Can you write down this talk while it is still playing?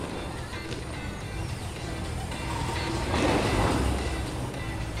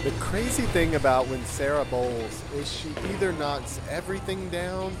crazy thing about when Sarah bowls is she either knocks everything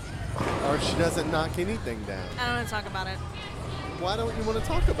down or she doesn't knock anything down. I don't want to talk about it. Why don't you want to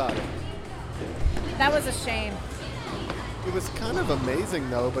talk about it? That was a shame. It was kind of amazing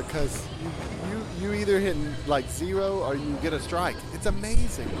though, because you either hit like zero or you get a strike. It's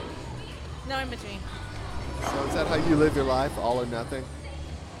amazing. No in between. So is that how you live your life, all or nothing?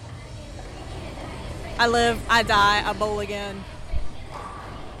 I live, I die, I bowl again.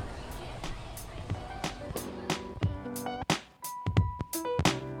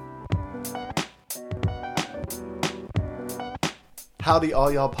 Howdy,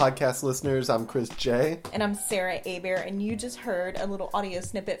 all y'all podcast listeners. I'm Chris J. And I'm Sarah Aber, and you just heard a little audio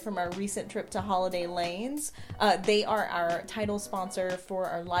snippet from our recent trip to Holiday Lanes. They are our title sponsor for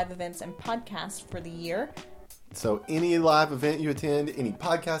our live events and podcasts for the year. So any live event you attend, any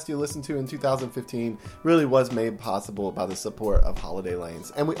podcast you listen to in 2015 really was made possible by the support of Holiday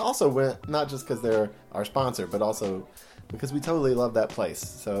Lanes. And we also went, not just because they're our sponsor, but also because we totally love that place.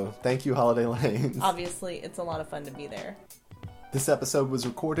 So thank you, Holiday Lanes. Obviously, it's a lot of fun to be there. This episode was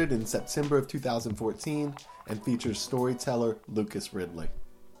recorded in September of 2014 and features storyteller Lucas Ridley.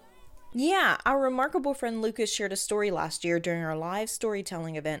 Yeah, our remarkable friend Lucas shared a story last year during our live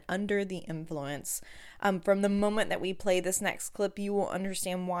storytelling event, Under the Influence. From the moment that we play this next clip, you will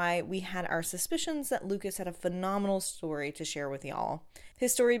understand why we had our suspicions that Lucas had a phenomenal story to share with y'all.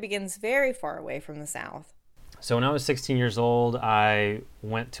 His story begins very far away from the South. So when I was 16 years old, I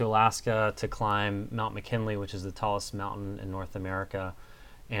went to Alaska to climb Mount McKinley, which is the tallest mountain in North America.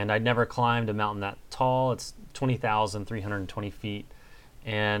 And I'd never climbed a mountain that tall. It's 20,320 feet.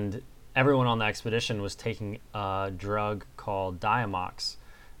 And everyone on the expedition was taking a drug called Diamox.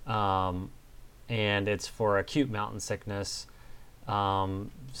 And it's for acute mountain sickness,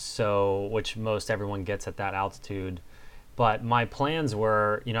 which most everyone gets at that altitude. But my plans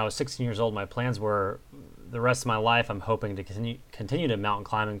were, I was 16 years old, my plans were the rest of my life, I'm hoping to continue to mountain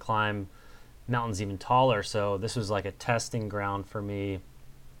climb and climb mountains even taller. So this was like a testing ground for me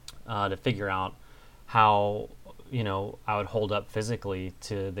to figure out how, I would hold up physically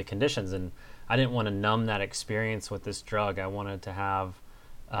to the conditions. And I didn't want to numb that experience with this drug. I wanted to have,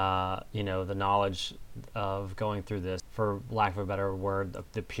 the knowledge of going through this, for lack of a better word,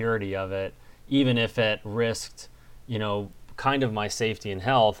 the purity of it, even if it risked, kind of my safety and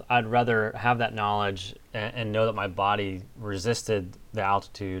health. I'd rather have that knowledge and know that my body resisted the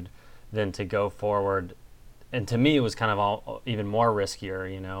altitude than to go forward. And to me, it was kind of even more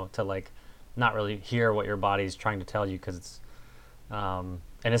riskier, to like not really hear what your body's trying to tell you, because it's and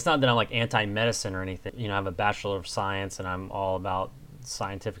it's not that I'm like anti-medicine or anything. I have a Bachelor of Science and I'm all about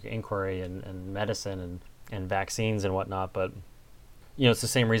scientific inquiry and medicine and vaccines and whatnot, but it's the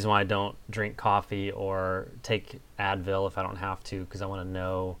same reason why I don't drink coffee or take Advil if I don't have to, because I want to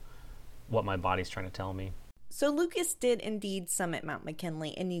know what my body's trying to tell me. So Lucas did indeed summit Mount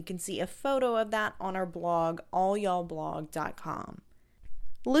McKinley, and you can see a photo of that on our blog, allyallblog.com.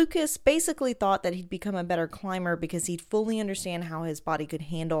 Lucas basically thought that he'd become a better climber because he'd fully understand how his body could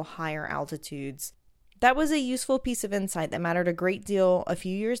handle higher altitudes. That was a useful piece of insight that mattered a great deal a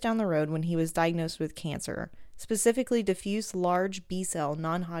few years down the road when he was diagnosed with cancer, specifically diffuse large B-cell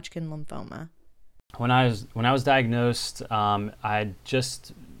non-Hodgkin lymphoma. When I was diagnosed, I'd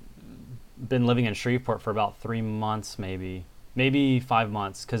just been living in Shreveport for about 3 months, maybe 5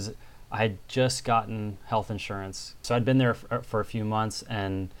 months, because I had just gotten health insurance. So I'd been there for a few months,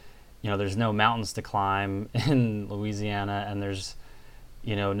 and there's no mountains to climb in Louisiana, and there's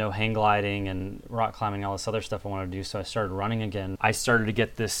no hang gliding and rock climbing, all this other stuff I wanted to do. So I started running again. I started to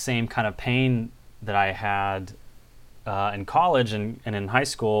get this same kind of pain that I had in college and in high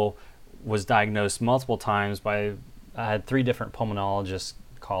school. Was diagnosed multiple times I had 3 different pulmonologists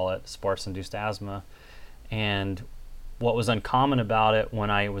call it sports-induced asthma. And what was uncommon about it when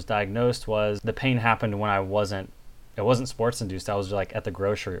I was diagnosed was the pain happened when it wasn't sports-induced. I was like at the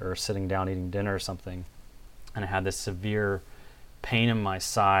grocery or sitting down eating dinner or something. And I had this severe pain in my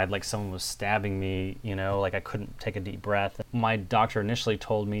side, like someone was stabbing me, like I couldn't take a deep breath. My doctor initially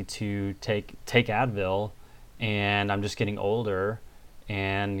told me to take Advil, and I'm just getting older,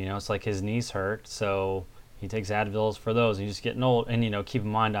 and it's like his knees hurt, so he takes Advils for those, and he's just getting old. And keep in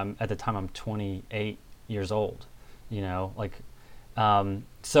mind, at the time I'm 28 years old,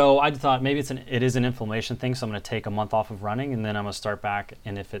 so I thought maybe it is an inflammation thing, so I'm going to take a month off of running, and then I'm going to start back,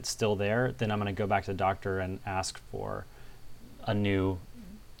 and if it's still there, then I'm going to go back to the doctor and ask for a new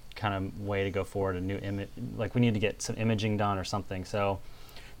kind of way to go forward, a new image, like we need to get some imaging done or something. So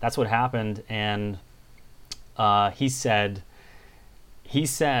that's what happened. And he said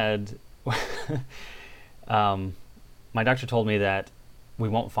my doctor told me that we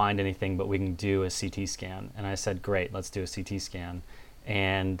won't find anything, but we can do a CT scan. And I said, great, let's do a CT scan.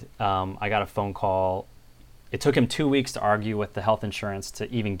 And I got a phone call. It took him 2 weeks to argue with the health insurance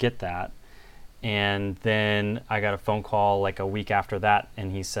to even get that. And then I got a phone call like a week after that,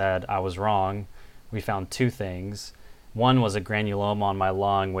 and he said I was wrong. We found 2 things. One was a granuloma on my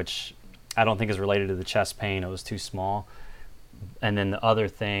lung, which I don't think is related to the chest pain. It was too small. And then the other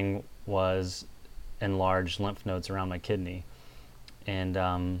thing was enlarged lymph nodes around my kidney. And,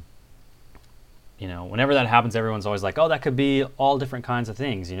 whenever that happens, everyone's always like, oh, that could be all different kinds of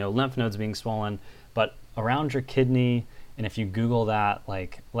things, lymph nodes being swollen, but around your kidney. And if you Google that,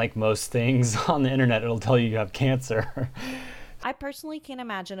 like most things on the internet, it'll tell you have cancer. I personally can't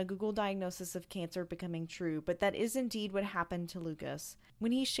imagine a Google diagnosis of cancer becoming true, but that is indeed what happened to Lucas.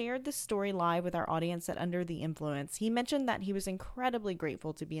 When he shared this story live with our audience at Under the Influence, he mentioned that he was incredibly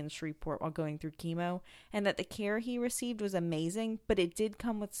grateful to be in Shreveport while going through chemo, and that the care he received was amazing, but it did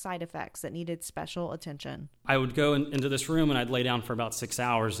come with side effects that needed special attention. I would go into this room and I'd lay down for about 6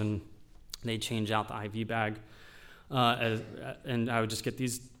 hours, and they'd change out the IV bag, and I would just get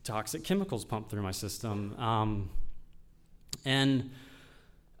these toxic chemicals pumped through my system. And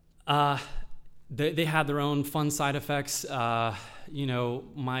they had their own fun side effects. My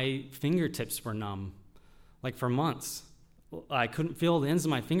fingertips were numb, like for months. I couldn't feel the ends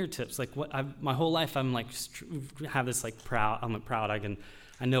of my fingertips. Like my whole life, I'm like have this like proud. I'm like proud.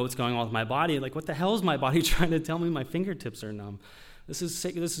 I know what's going on with my body. Like, what the hell is my body trying to tell me? My fingertips are numb. This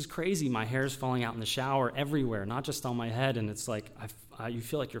is crazy. My hair's falling out in the shower everywhere, not just on my head. And it's like you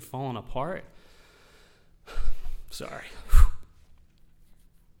feel like you're falling apart. Sorry.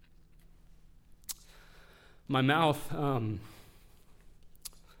 My mouth,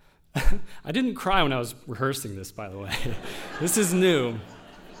 I didn't cry when I was rehearsing this, by the way. This is new.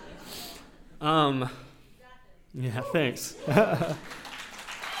 Yeah, thanks.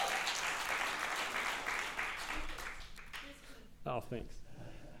 Oh, thanks.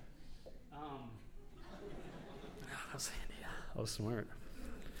 That was handy. That was smart.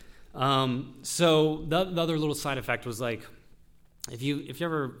 So the other little side effect was like, if you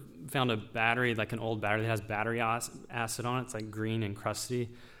ever found a battery, like an old battery that has battery acid on it, it's like green and crusty.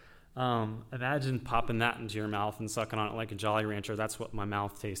 Imagine popping that into your mouth and sucking on it like a Jolly Rancher. That's what my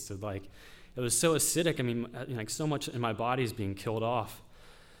mouth tasted like. It was so acidic. I mean, like so much in my body is being killed off.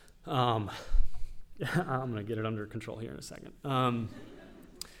 I'm gonna get it under control here in a second.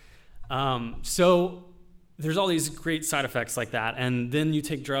 So there's all these great side effects like that, and then you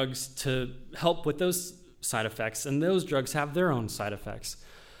take drugs to help with those side effects, and those drugs have their own side effects.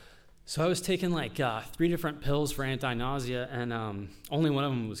 So I was taking like 3 different pills for anti-nausea, and only one of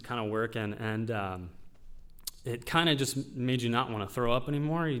them was kind of working, and it kind of just made you not want to throw up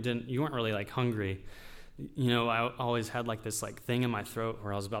anymore. You weren't really like hungry. I always had like this like thing in my throat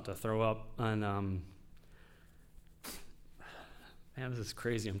where I was about to throw up, and man, this is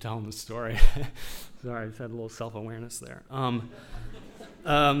crazy. I'm telling this story. Sorry, I just had a little self-awareness there.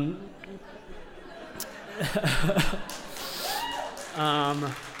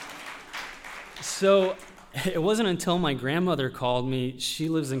 So it wasn't until my grandmother called me. She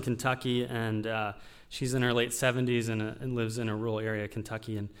lives in Kentucky, and she's in her late 70s and lives in a rural area of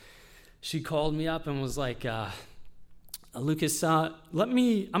Kentucky. And she called me up and was like, Lucas, I'm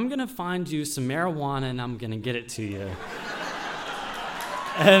going to find you some marijuana and I'm going to get it to you.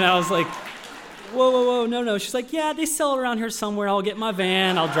 And I was like, whoa, no. She's like, yeah, they sell it around here somewhere. I'll get my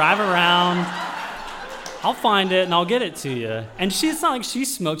van. I'll drive around. I'll find it and I'll get it to you. And it's not like she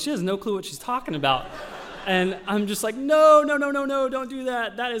smokes. She has no clue what she's talking about. And I'm just like, no, don't do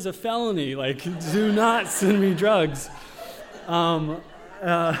that. That is a felony. Like, do not send me drugs. But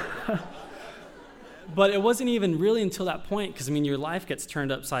it wasn't even really until that point, because, your life gets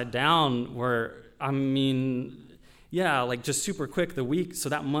turned upside down where, like just super quick the week. So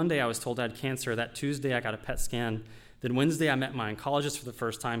that Monday I was told I had cancer. That Tuesday I got a PET scan. Then Wednesday I met my oncologist for the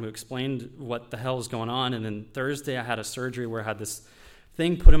first time, who explained what the hell was going on. And then Thursday I had a surgery where I had this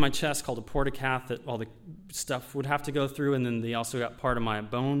thing put in my chest called a portacath that all the stuff would have to go through. And then they also got part of my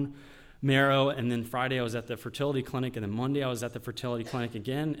bone marrow. And then Friday I was at the fertility clinic. And then Monday I was at the fertility clinic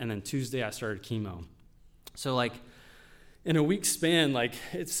again. And then Tuesday I started chemo. So like in a week span, like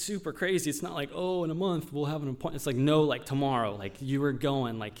it's super crazy. It's not like, oh, in a month we'll have an appointment. It's like, no, like tomorrow, like you were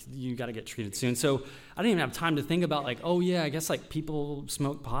going, like you got to get treated soon. So I didn't even have time to think about like, oh yeah, I guess like people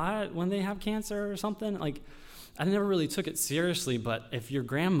smoke pot when they have cancer or something. Like I never really took it seriously, but if your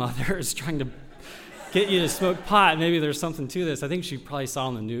grandmother is trying to get you to smoke pot, maybe there's something to this. I think she probably saw it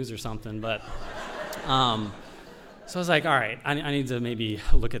on the news or something, but so I was like, all right, I need to maybe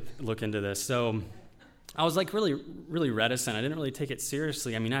look into this. So I was like really, really reticent. I didn't really take it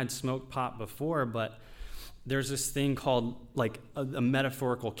seriously. I mean, I had smoked pot before, but there's this thing called like a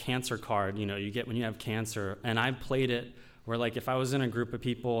metaphorical cancer card, you get when you have cancer. And I played it where like if I was in a group of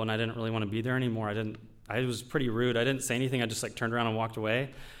people and I didn't really want to be there anymore, I was pretty rude. I didn't say anything. I just like turned around and walked away.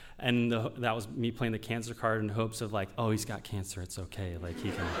 And that was me playing the cancer card in hopes of like, oh, he's got cancer. It's okay. Like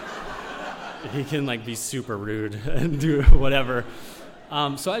he can like be super rude and do whatever.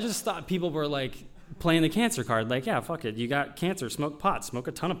 So I just thought people were like playing the cancer card. Like, yeah, fuck it. You got cancer. Smoke pot. Smoke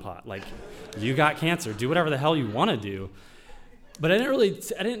a ton of pot. Like, you got cancer. Do whatever the hell you want to do. But I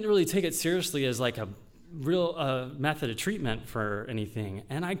didn't really take it seriously as like a real method of treatment for anything.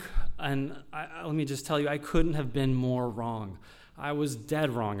 And I let me just tell you, I couldn't have been more wrong. I was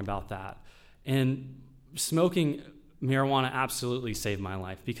dead wrong about that. And smoking marijuana absolutely saved my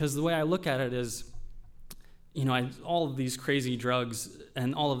life, because the way I look at it is, all of these crazy drugs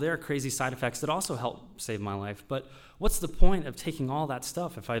and all of their crazy side effects that also help save my life. But what's the point of taking all that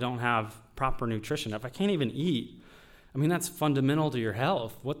stuff if I don't have proper nutrition? If I can't even eat? I mean, that's fundamental to your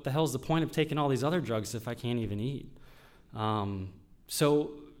health. What the hell's the point of taking all these other drugs if I can't even eat?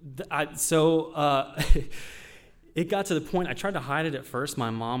 It got to the point, I tried to hide it at first. My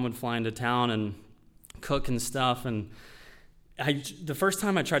mom would fly into town and cook and stuff, and the first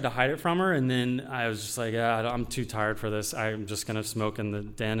time I tried to hide it from her, and then I was just like, I'm too tired for this. I'm just going to smoke in the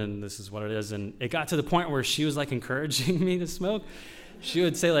den, and this is what it is. And it got to the point where she was like encouraging me to smoke. She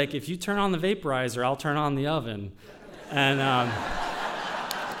would say like, if you turn on the vaporizer, I'll turn on the oven. And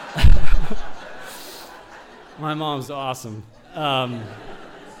my mom's awesome.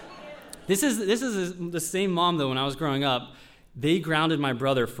 This is the same mom, though, when I was growing up. They grounded my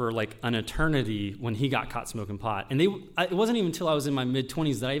brother for like an eternity when he got caught smoking pot. And it wasn't even until I was in my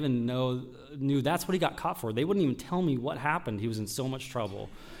mid-20s that I even knew that's what he got caught for. They wouldn't even tell me what happened. He was in so much trouble.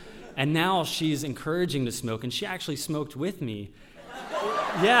 And now she's encouraging to smoke, and she actually smoked with me.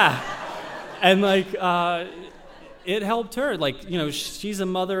 Yeah. And like, it helped her. Like, she's a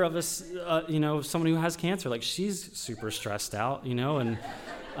mother of someone who has cancer. Like, she's super stressed out, and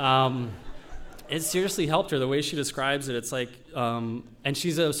it seriously helped her. The way she describes it, it's like, and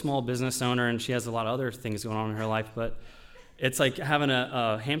she's a small business owner, and she has a lot of other things going on in her life, but it's like having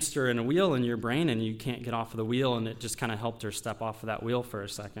a hamster and a wheel in your brain, and you can't get off of the wheel, and it just kind of helped her step off of that wheel for a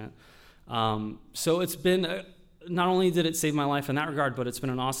second. So it's been, not only did it save my life in that regard, but it's been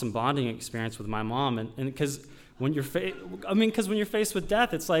an awesome bonding experience with my mom, and because when you're faced with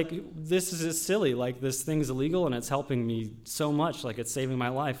death, it's like, this is just silly. Like, this thing's illegal, and it's helping me so much. Like, it's saving my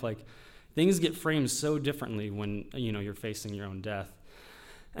life. Like, things get framed so differently when, you're facing your own death.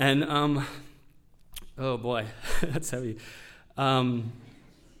 And, oh boy, that's heavy. So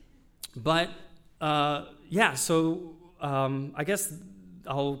I guess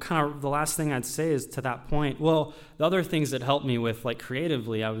the last thing I'd say is to that point. Well, the other things that helped me with, like,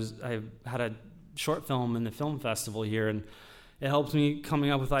 creatively, I had a short film in the film festival here, and it helped me coming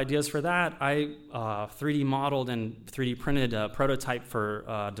up with ideas for that. I 3D modeled and 3D printed a prototype for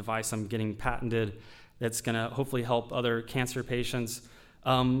a device I'm getting patented that's going to hopefully help other cancer patients.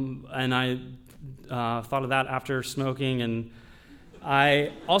 And I thought of that after smoking, and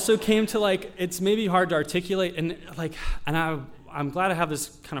I also came to, like, it's maybe hard to articulate, and I'm glad I have this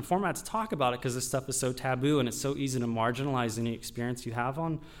kind of format to talk about it, because this stuff is so taboo, and it's so easy to marginalize any experience you have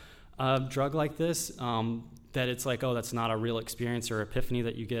on a drug like this, that it's like, oh, that's not a real experience or epiphany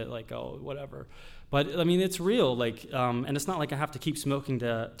that you get, like, oh, whatever. But I mean, it's real, like, and it's not like I have to keep smoking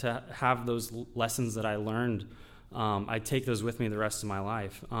to have those lessons that I learned. I take those with me the rest of my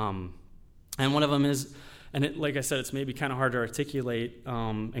life. And one of them is, and it, like I said, it's maybe kind of hard to articulate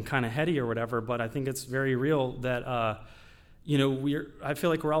and kind of heady or whatever, but I think it's very real that, I feel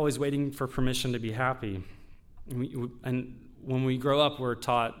like we're always waiting for permission to be happy. And when we grow up, we're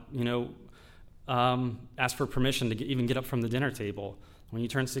taught, ask for permission to even get up from the dinner table. When you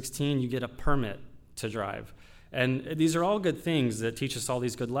turn 16, you get a permit to drive. And these are all good things that teach us all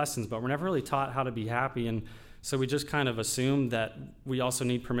these good lessons, but we're never really taught how to be happy. And so we just kind of assume that we also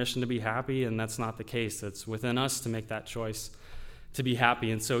need permission to be happy, and that's not the case. It's within us to make that choice to be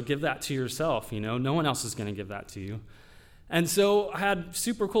happy. And so give that to yourself, no one else is going to give that to you. And so I had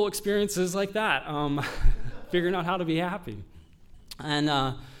super cool experiences like that, figuring out how to be happy.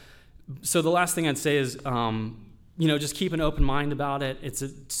 And so the last thing I'd say is, just keep an open mind about it.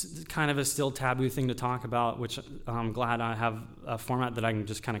 It's kind of a still taboo thing to talk about, which I'm glad I have a format that I can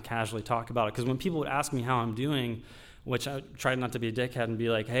just kind of casually talk about it. Because when people would ask me how I'm doing, which I tried not to be a dickhead and be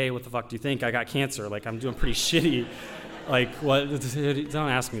like, hey, what the fuck do you think? I got cancer. Like, I'm doing pretty shitty. Like, what? Don't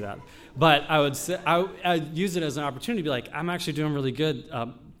ask me that. But I would say, I'd use it as an opportunity to be like, I'm actually doing really good.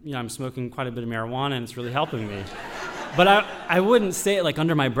 I'm smoking quite a bit of marijuana and it's really helping me. But I wouldn't say it like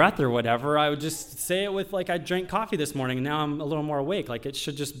under my breath or whatever. I would just say it with like, I drank coffee this morning and now I'm a little more awake. Like it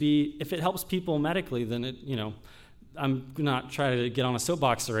should just be, if it helps people medically, then it, I'm not trying to get on a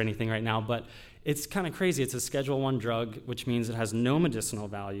soapbox or anything right now, but it's kind of crazy. It's a Schedule I drug, which means it has no medicinal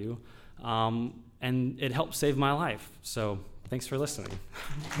value, and it helped save my life. So thanks for listening.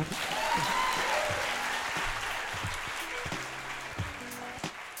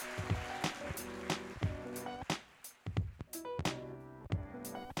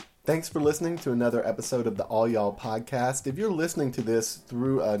 Thanks for listening to another episode of the All Y'all podcast. If you're listening to this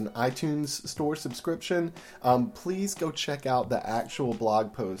through an iTunes store subscription, please go check out the actual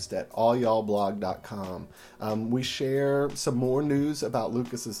blog post at allyallblog.com. We share some more news about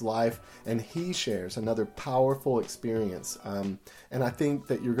Lucas's life, and he shares another powerful experience. And I think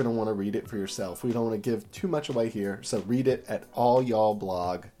that you're going to want to read it for yourself. We don't want to give too much away here, so read it at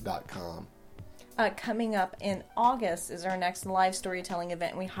allyallblog.com. Coming up in August is our next live storytelling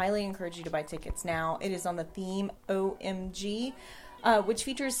event. We highly encourage you to buy tickets now. It is on the theme OMG, which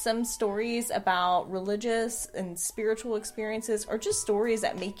features some stories about religious and spiritual experiences, or just stories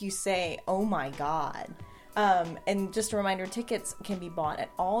that make you say, oh my God. And just a reminder, tickets can be bought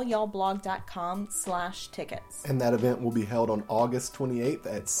at allyallblog.com/tickets. And that event will be held on August 28th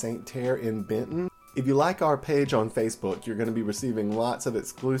at St. Terre in Benton. If you like our page on Facebook, you're going to be receiving lots of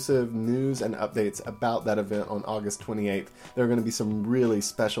exclusive news and updates about that event on August 28th. There are going to be some really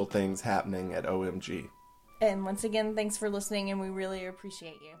special things happening at OMG. And once again, thanks for listening, and we really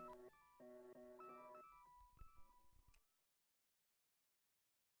appreciate you.